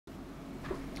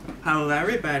Hello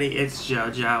everybody, it's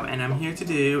JoJo and I'm here to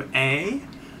do a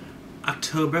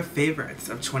October favorites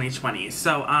of 2020.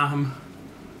 So,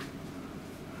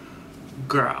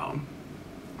 girl.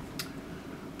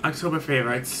 October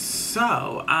favorites.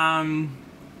 So,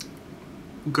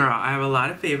 girl, I have a lot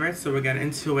of favorites, so we're getting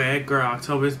into it. Girl,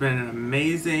 October's been an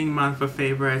amazing month for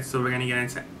favorites, so we're gonna get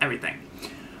into everything.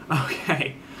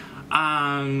 Okay.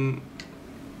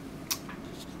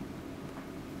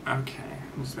 Okay.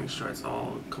 Just make sure it's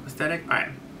all copacetic. Alright.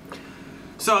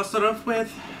 So I'll start off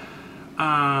with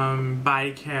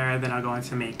body care, then I'll go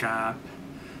into makeup,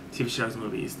 TV shows,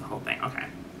 movies, the whole thing. Okay.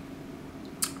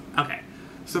 Okay.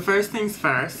 So first things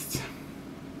first,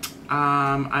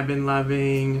 I've been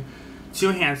loving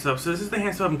two hand soaps. So this is the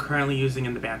hand soap I'm currently using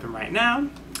in the bathroom right now.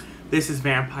 This is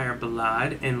Vampire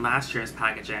Blood in last year's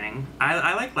packaging.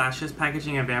 I like last year's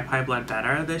packaging and Vampire Blood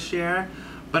better this year,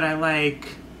 but I like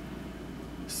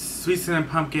Sweet Cinnamon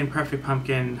Pumpkin, Perfect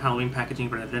Pumpkin, Halloween packaging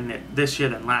better this year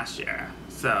than last year.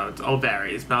 So it all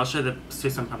varies, but I'll show the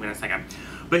Sweet Cinnamon Pumpkin in a second.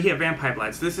 But here, Vampire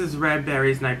Blood. So this is Red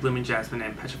Berries, Night Blooming Jasmine,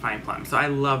 and Petrifying Plum. So I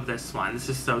love this one. This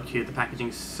is so cute. The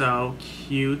packaging's so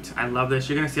cute. I love this.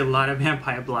 You're going to see a lot of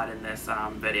Vampire Blood in this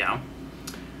video.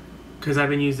 Because I've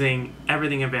been using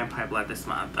everything in Vampire Blood this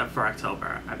month for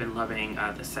October. I've been loving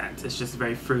the scent. It's just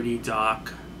very fruity,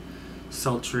 dark,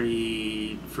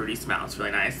 sultry, fruity smell. It's really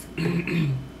nice.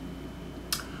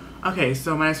 Okay,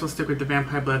 so might as well stick with the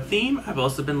Vampire Blood theme. I've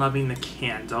also been loving the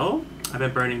candle. I've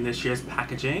been burning this year's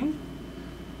packaging.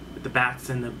 With the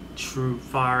bats in the true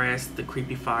forest, the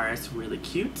creepy forest, really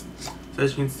cute. So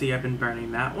as you can see, I've been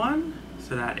burning that one.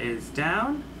 So that is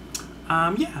down.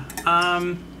 I'm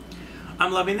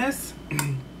loving this.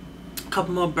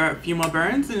 A few more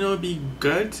burns and it'll be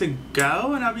good to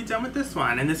go and I'll be done with this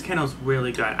one. And this candle's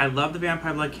really good. I love the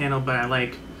Vampire Blood candle, but I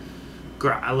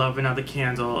love another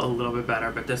candle a little bit better,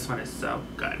 but this one is so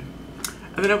good.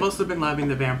 And then I've also been loving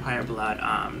the Vampire Blood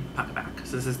pocket pack.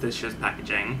 So this is this year's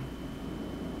packaging.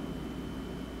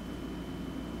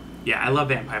 Yeah, I love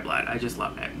Vampire Blood. I just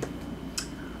love it.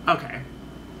 Okay.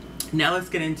 Now let's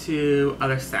get into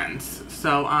other scents.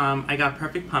 So I got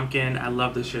Perfect Pumpkin. I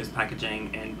love this year's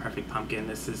packaging in Perfect Pumpkin.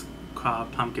 This is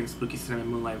called Pumpkin Spooky Cinnamon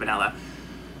Moonlight Vanilla.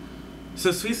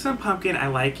 So Sweet Cinnamon Pumpkin, I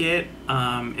like it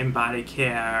in body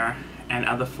care and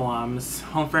other forms.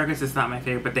 Home fragrance is not my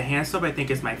favorite, but the hand soap I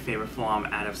think is my favorite form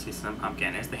out of Sweet Cinnamon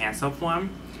Pumpkin. Is the hand soap form.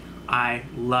 I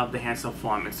love the hand soap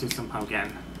form in Sweet Cinnamon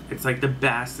Pumpkin. It's like the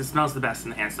best. It smells the best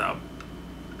in the hand soap.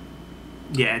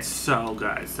 Yeah, it's so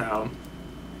good. So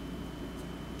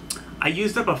I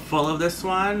used up a full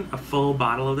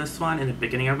bottle of this one in the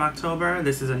beginning of October.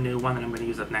 This is a new one that I'm going to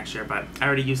use up next year, but I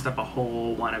already used up a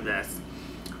whole one of this.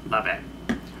 Love it.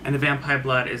 And the Vampire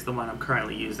Blood is the one I'm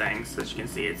currently using, so as you can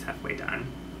see, it's halfway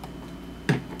done.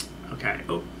 Okay.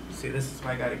 Oh, see, this is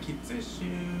why I gotta keep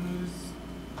tissues.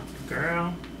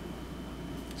 Girl.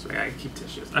 So I gotta keep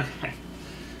tissues. Okay.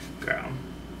 Girl.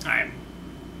 Alright.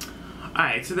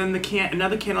 Alright, so then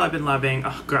another candle I've been loving.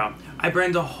 Oh, girl. I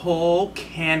burned a whole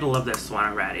candle of this one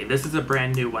already. This is a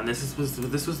brand new one. This was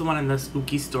the one in the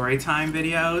Spooky Storytime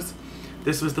videos.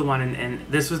 This was the one and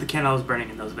this was the candle I was burning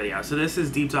in those videos. So this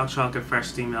is Deep Dark Chocolate, Fresh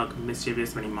Steamed Milk,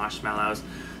 Mischievous Mini Marshmallows.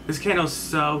 This candle's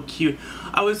so cute.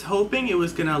 I was hoping it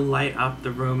was gonna light up the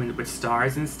room with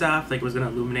stars and stuff. Like it was gonna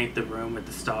illuminate the room with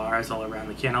the stars all around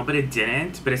the candle, but it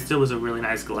didn't. But it still was a really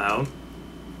nice glow.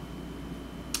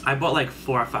 I bought like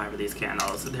 4 or 5 of these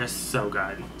candles. They're so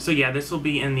good. So yeah, this will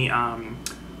be in the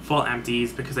full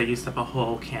empties because I used up a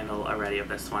whole candle already of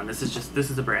this one. This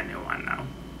is a brand new one now.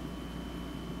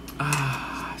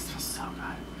 Ah, it smells so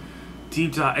good.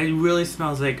 Deep Dark. It really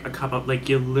smells like a cup of, like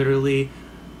you're literally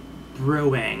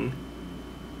brewing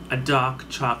a dark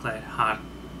chocolate, hot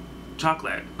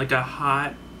chocolate. Like a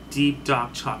hot, deep,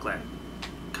 dark chocolate.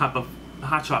 Cup of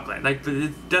hot chocolate. Like,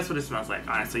 that's what it smells like,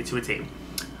 honestly, to a T.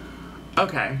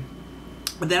 Okay.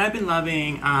 But then I've been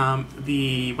loving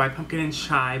the White Pumpkin and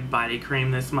Chai Body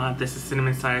Cream this month. This is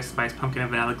Cinnamon Cider Spice Pumpkin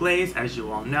and Vanilla Glaze. As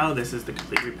you all know, this is the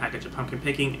complete repackage of pumpkin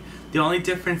picking. The only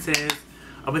difference is,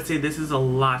 I would say this is a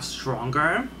lot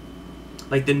stronger.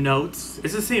 Like the notes,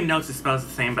 it's the same notes, it smells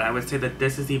the same, but I would say that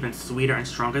this is even sweeter and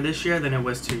stronger this year than it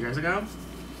was 2 years ago.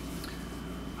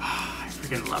 I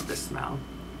freaking love this smell.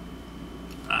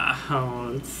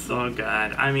 Oh, it's so good.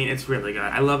 I mean, it's really good.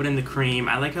 I love it in the cream.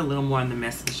 I like it a little more in the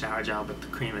mist of the shower gel, but the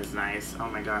cream is nice. Oh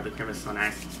my god, the cream is so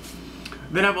nice.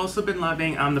 Then I've also been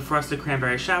loving the Frosted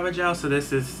Cranberry Shower Gel. So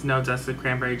this is Snow Dusted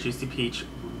Cranberry, Juicy Peach,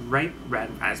 Ripe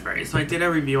Red Raspberry. So I did a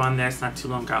review on this not too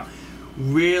long ago.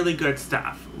 Really good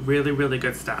stuff. Really, really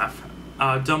good stuff.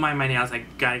 Don't mind my nails. I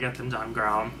gotta get them done,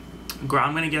 girl. Girl,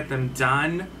 I'm gonna get them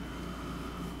done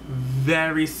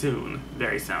very soon.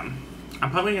 Very soon.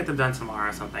 I'm probably gonna get them done tomorrow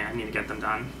or something. I need to get them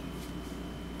done.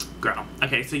 Girl.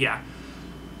 Okay, so yeah.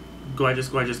 Gorgeous,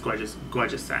 gorgeous, gorgeous,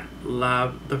 gorgeous scent.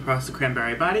 Love the Frosted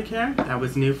Cranberry Body Care. That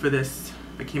was new for this.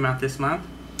 It came out this month.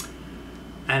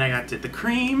 And I did the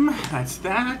cream. That's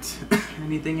that.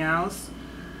 Anything else?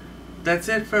 That's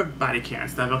it for body care and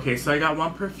stuff. Okay, so I got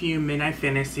one perfume, Midnight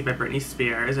Fantasy by Britney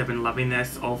Spears. I've been loving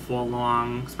this all fall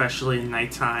long, especially in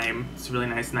nighttime. It's a really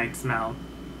nice night smell.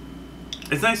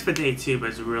 It's nice for day too, but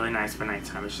it's really nice for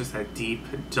nighttime. It's just that deep,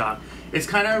 dark. It's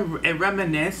kind of, it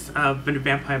reminisces of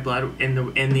Vampire Blood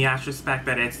in the aspect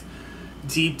that it's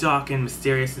deep, dark, and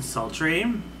mysterious and sultry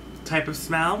type of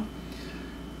smell.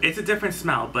 It's a different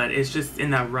smell, but it's just in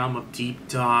that realm of deep,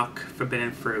 dark,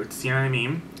 forbidden fruits. You know what I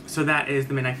mean? So that is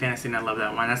the Midnight Fantasy, and I love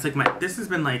that one. That's like this has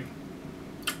been like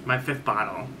my 5th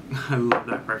bottle. I love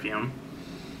that perfume.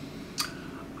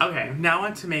 Okay, now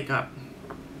on to makeup.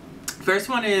 First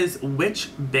one is Witch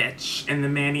Bitch in the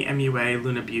Manny MUA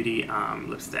Luna Beauty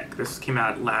lipstick. This came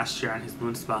out last year on his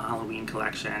Moonspell Halloween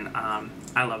collection.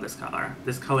 I love this color.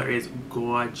 This color is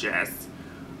gorgeous.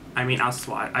 I mean,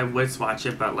 I would swatch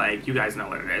it, but like, you guys know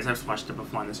what it is. I've swatched it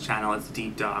before on this channel. It's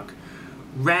deep dark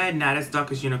red, not as dark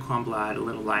as Unicorn Blood, a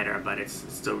little lighter, but it's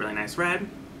still really nice red.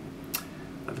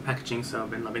 Love the packaging, so I've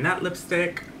been loving that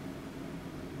lipstick.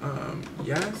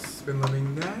 Yes, been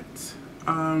loving that.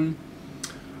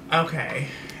 Okay,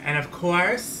 and of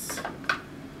course,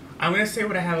 I'm gonna say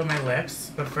what I have on my lips,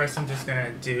 but first I'm just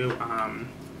gonna do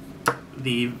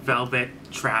the Velvet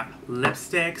Trap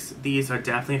lipsticks. These are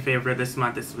definitely a favorite this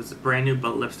month. This was a brand new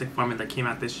lipstick formula that came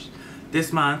out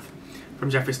this month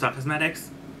from Jeffree Star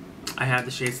Cosmetics. I have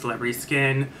the shade Celebrity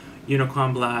Skin,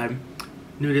 Unicorn Blood,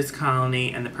 Nudist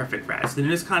Colony, and the Perfect Red. So the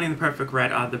Nudist Colony and the Perfect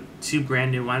Red are the 2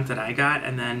 brand new ones that I got,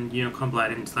 and then Unicorn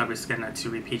Blood and Celebrity Skin are 2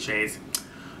 repeat shades.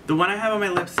 The one I have on my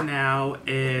lips now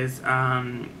is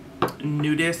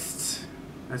Nudist,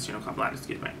 that's Unicorn Blood,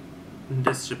 excuse me.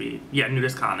 This should be, yeah,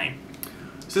 Nudist Colony.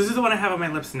 So this is the one I have on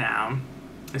my lips now.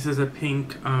 This is a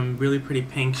pink, really pretty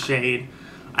pink shade.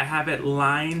 I have it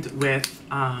lined with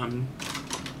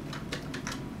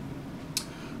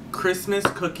Christmas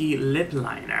Cookie Lip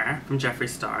Liner from Jeffree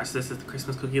Star. So this is the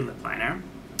Christmas Cookie Lip Liner.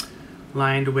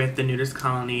 Lined with the Nudist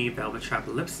Colony Velvet Trap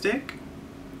lipstick.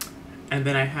 And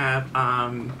then I have,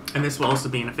 and this will also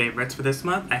be in the favorites for this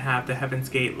month, I have the Heaven's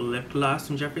Gate Lip Gloss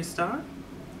from Jeffree Star.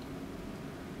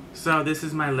 So this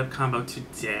is my lip combo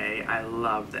today. I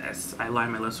love this. I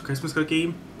line my lips with Christmas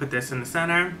Cookie, put this in the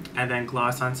center, and then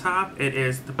gloss on top. It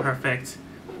is the perfect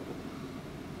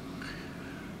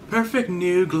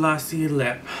nude glossy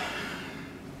lip.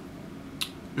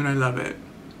 And I love it.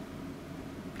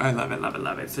 I love it, love it,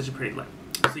 love it. It's such a pretty lip.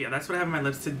 So yeah, that's what I have on my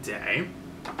lips today.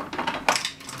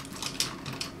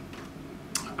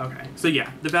 Okay, so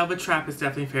yeah, the Velvet Trap is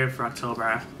definitely a favorite for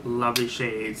October. Lovely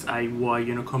shades. I wore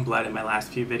Unicorn Blood in my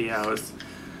last few videos.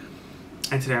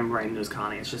 And today I'm wearing Nudist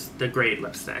Colony. It's just, they're great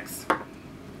lipsticks.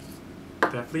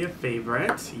 Definitely a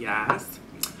favorite, yes.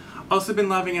 Also been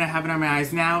loving, and I have it on my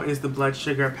eyes now, is the Blood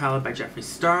Sugar palette by Jeffree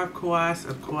Star, of course.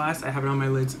 Of course, I have it on my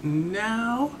lids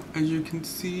now, as you can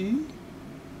see.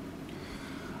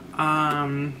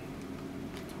 Hold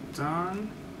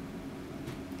on.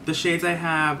 The shades I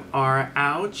have are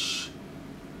Ouch,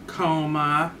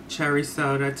 Coma, Cherry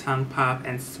Soda, Tongue Pop,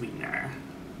 and Sweetener.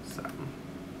 So,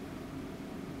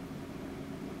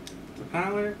 the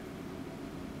palette.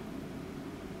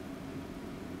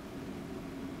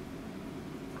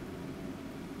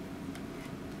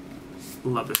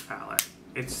 Love this palette.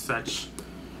 It's such...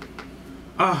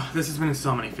 Oh, this has been in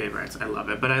so many favorites. I love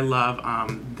it. But I love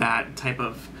that type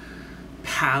of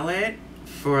palette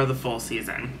for the fall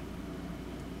season.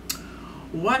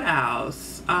 What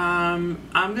else? I'm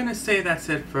gonna say that's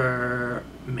it for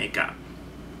makeup.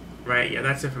 Right? Yeah,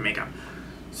 that's it for makeup.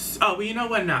 Oh, well, you know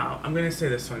what? No, I'm gonna say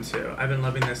this one too. I've been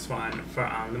loving this one for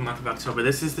the month of October.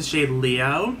 This is the shade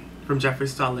Leo from Jeffree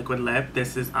Star Liquid Lip.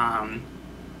 This is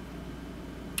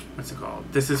what's it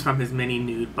called? This is from his mini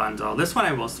nude bundle. This one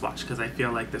I will swatch because I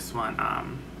feel like this one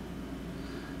I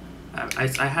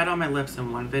had on my lips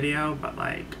in one video, but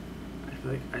like I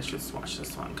feel like I should swatch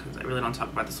this one because I really don't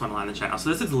talk about this one a lot on the channel. So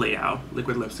this is Leo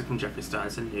Liquid Lipstick from Jeffree Star.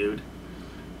 It's a nude,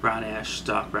 brownish,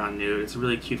 dark brown nude. It's a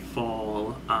really cute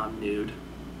full nude.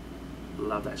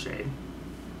 Love that shade.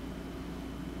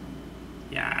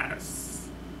 Yes.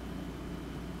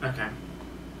 Okay.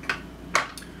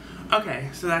 Okay,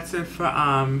 so that's it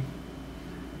for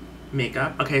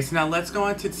makeup. Okay, so now let's go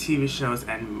on to TV shows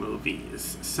and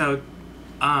movies. So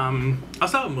I'll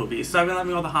start with movies. So I've been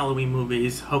loving all the Halloween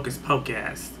movies, Hocus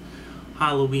Pocus,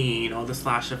 Halloween, all the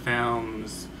slasher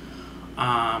films,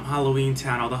 Halloween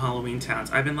Town, all the Halloween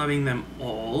Towns. I've been loving them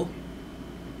all.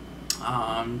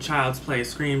 Child's Play,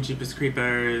 Scream, Jeepers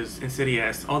Creepers,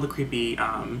 Insidious, all the creepy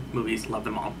movies, love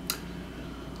them all.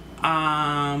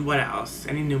 What else?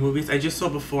 Any new movies? I just saw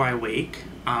Before I Wake,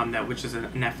 which is a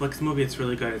Netflix movie. It's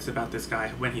really good. It's about this guy,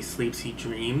 when he sleeps, he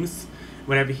dreams.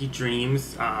 Whatever he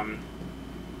dreams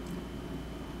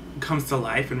comes to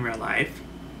life in real life.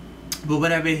 But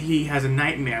whatever he has a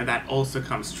nightmare, that also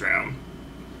comes true.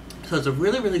 So it's a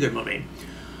really, really good movie.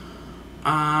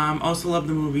 Also love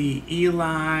the movie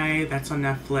Eli, that's on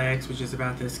Netflix, which is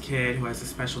about this kid who has a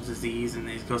special disease and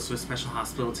he goes to a special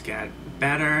hospital to get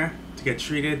better, to get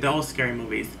treated. They're all scary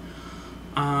movies.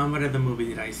 What other movie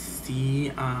did I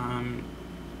see?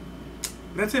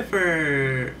 That's it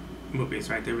for movies,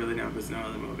 right? There really was no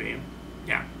other movie.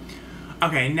 Yeah.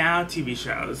 Okay, now TV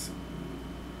shows.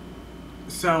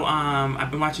 So, I've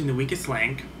been watching The Weakest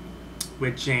Link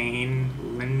with Jane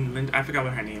Lind, I forgot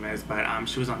what her name is, but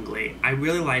she was on Glee. I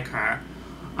really like her.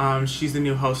 She's the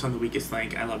new host on The Weakest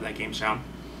Link. I love that game show.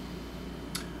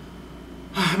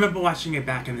 I remember watching it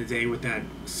back in the day with that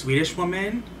Swedish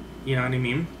woman. You know what I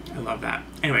mean? I love that.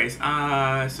 Anyways, so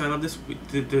I love this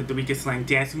the Weakest Link.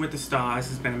 Dancing with the Stars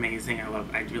has been amazing.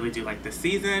 I really do like this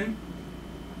season.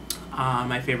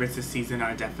 My favorites this season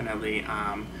are definitely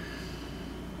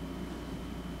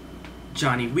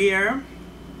Johnny Weir.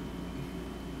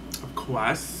 Of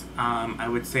course, I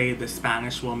would say the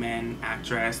Spanish woman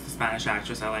actress, the Spanish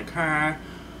actress, I like her.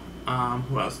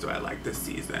 Who else do I like this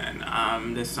season?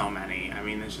 There's so many. I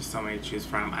mean, there's just so many to choose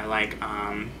from. I like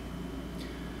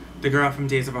the girl from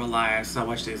Days of Our Lives. So I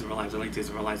watched Days of Our Lives. I like Days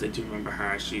of Our Lives. I do remember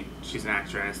her. She's an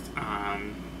actress.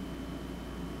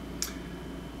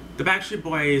 The Backstreet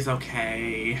Boys,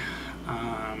 okay.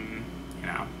 You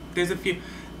know, there's a few.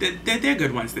 They're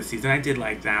good ones this season. I did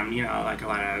like them. You know, like a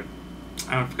lot of.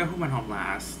 I forgot who went home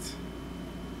last.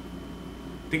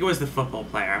 I think it was the football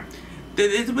player.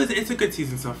 It's a good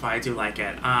season so far. I do like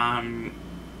it.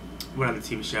 What other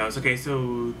TV shows? Okay,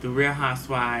 so The Real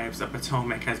Housewives of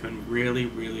Potomac has been really,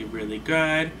 really, really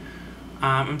good.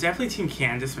 I'm definitely Team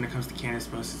Candace when it comes to Candace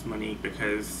versus Monique,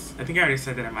 because I think I already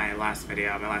said that in my last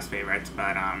video, my last favorites,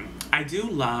 but I do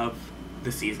love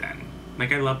the season.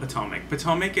 Like, I love Potomac.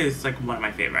 Potomac is like one of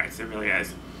my favorites. It really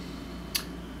is.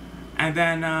 And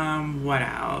then, what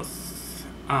else?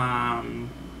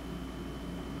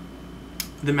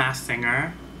 The Masked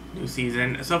Singer, new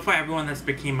season. So far, everyone that's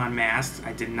became unmasked,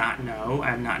 I did not know.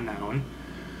 I have not known.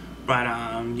 But,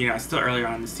 you know, it's still earlier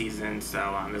on in the season,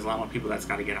 so there's a lot more people that's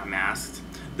got to get unmasked.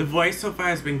 The Voice so far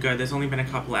has been good. There's only been a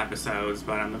couple episodes,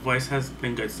 but The Voice has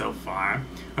been good so far.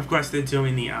 Of course, they're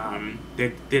doing the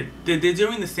they're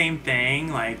doing the same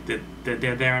thing. Like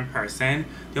they're there in person.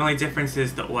 The only difference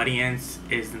is the audience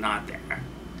is not there.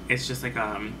 It's just like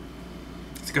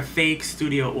it's like a fake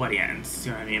studio audience.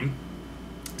 You know what I mean?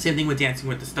 Same thing with Dancing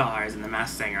with the Stars and The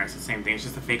Masked Singer. It's the same thing. It's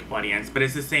just a fake audience, but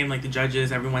it's the same. Like the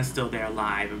judges, everyone's still there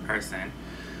live in person.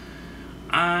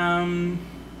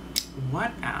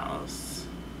 What else?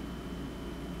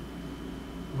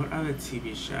 What other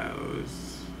TV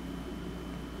shows?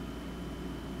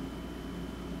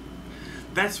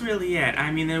 That's really it.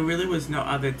 I mean, there really was no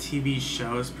other TV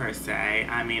shows per se.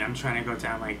 I mean, I'm trying to go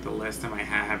down like the list in my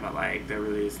head, but like there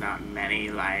really is not many.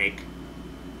 Like,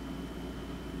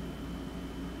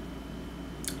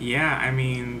 yeah, I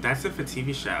mean, that's it for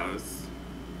TV shows.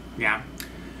 Yeah.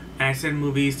 And I said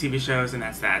movies, TV shows, and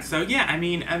that's that. So yeah, I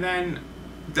mean, and then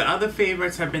the other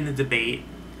favorites have been the debate.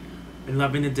 Been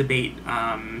loving the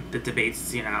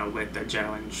debates, you know, with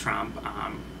Joe and Trump.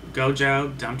 Go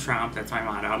Joe, dump Trump, that's my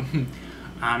motto.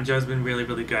 Joe's been really,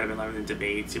 really good. I've been loving the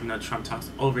debates, even though Trump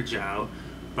talks over Joe.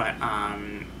 But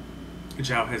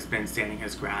Joe has been standing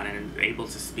his ground and able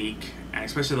to speak. And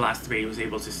especially the last debate, he was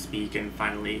able to speak and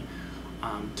finally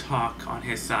talk on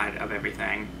his side of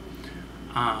everything.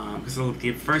 Because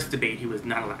the first debate, he was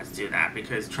not allowed to do that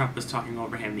because Trump was talking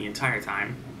over him the entire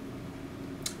time.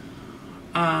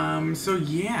 So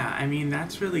yeah, I mean,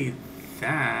 that's really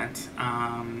that.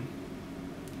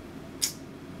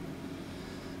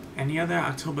 Any other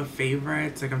October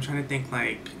favorites? Like, I'm trying to think,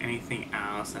 like, anything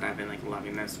else that I've been, like,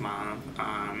 loving this month.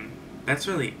 That's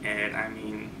really it. I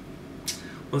mean,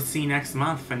 we'll see next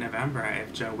month for November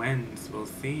if Joe wins. We'll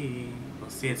see. We'll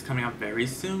see. It's coming up very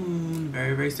soon.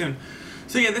 Very, very soon.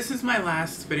 So yeah, this is my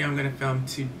last video I'm going to film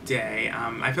today.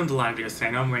 I filmed a lot of videos today.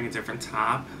 I know I'm wearing a different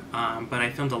top, but I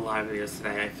filmed a lot of videos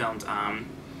today. I filmed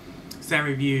Sam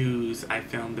reviews, I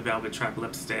filmed the Velvet Trap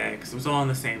lipsticks. It was all on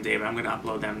the same day, but I'm going to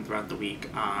upload them throughout the week.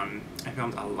 I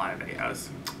filmed a lot of videos.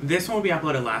 This one will be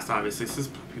uploaded last, obviously. This is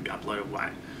probably uploaded,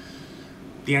 what?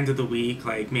 The end of the week,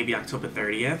 like maybe October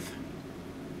 30th.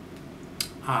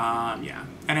 Yeah.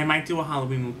 And I might do a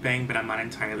Halloween mukbang, but I'm not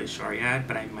entirely sure yet,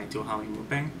 but I might do a Halloween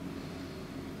mukbang.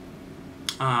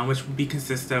 Which would be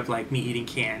consist of like me eating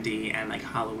candy and like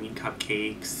Halloween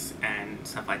cupcakes and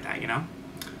stuff like that, you know?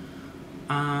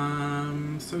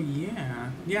 So yeah.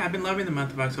 Yeah, I've been loving the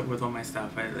month of October with all my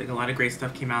stuff. Like a lot of great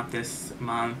stuff came out this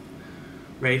month.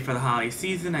 Ready for the holiday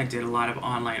season. I did a lot of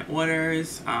online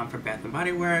orders for Bath and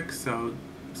Body Works, so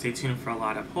stay tuned for a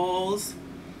lot of hauls.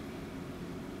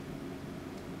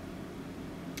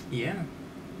 Yeah.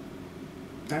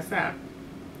 That's that.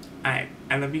 Alright,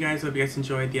 I love you guys. Hope you guys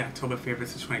enjoyed the October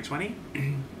favorites of 2020.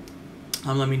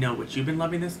 Let me know what you've been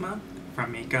loving this month,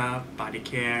 from makeup, body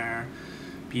care,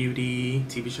 beauty,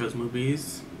 TV shows,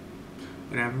 movies,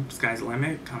 whatever. Sky's the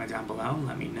limit. Comment down below and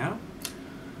let me know.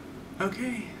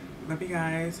 Okay, love you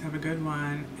guys. Have a good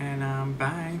one, and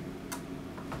bye.